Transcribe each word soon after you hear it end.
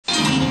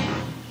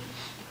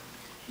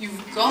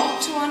You've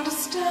got to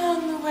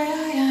understand the way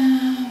I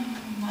am,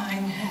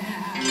 mein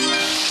Herr.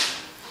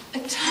 A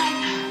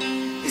tiger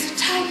is a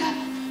tiger,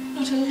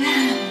 not a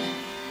lamb,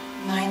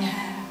 mein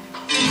Herr.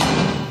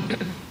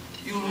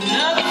 You'll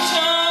never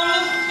turn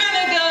the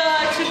vinegar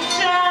to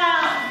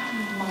jam,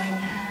 mein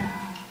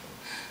Herr.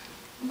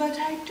 But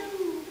I do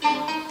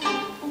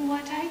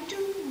what I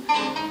do.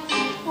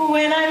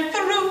 When I'm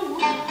through,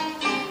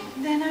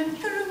 then I'm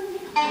through.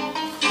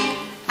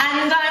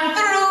 And I'm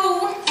through.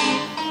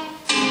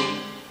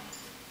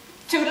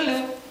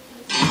 Toodaloo.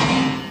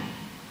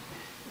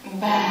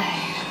 Bye.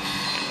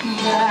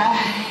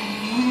 Bye.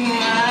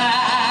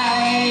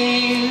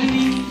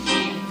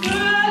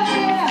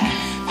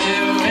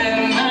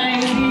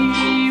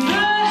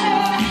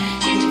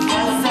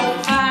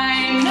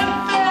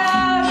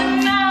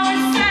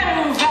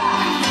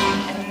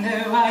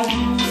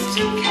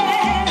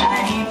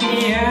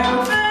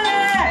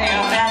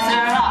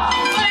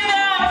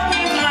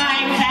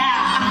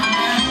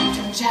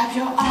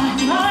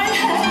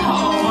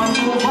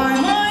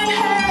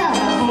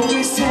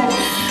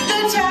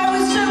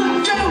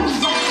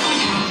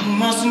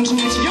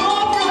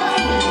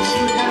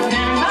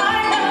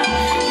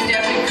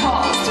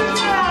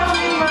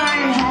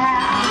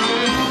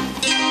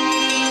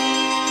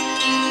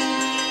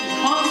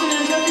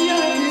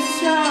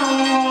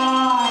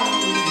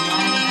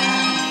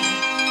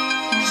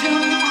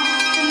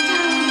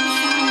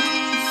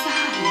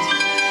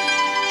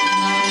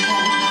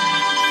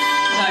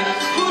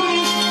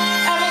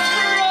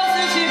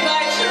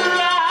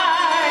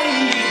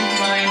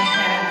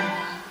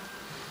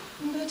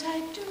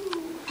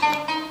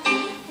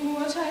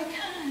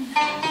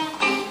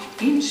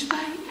 Inch by,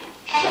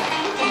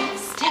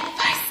 step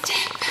by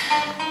step,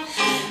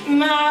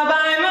 my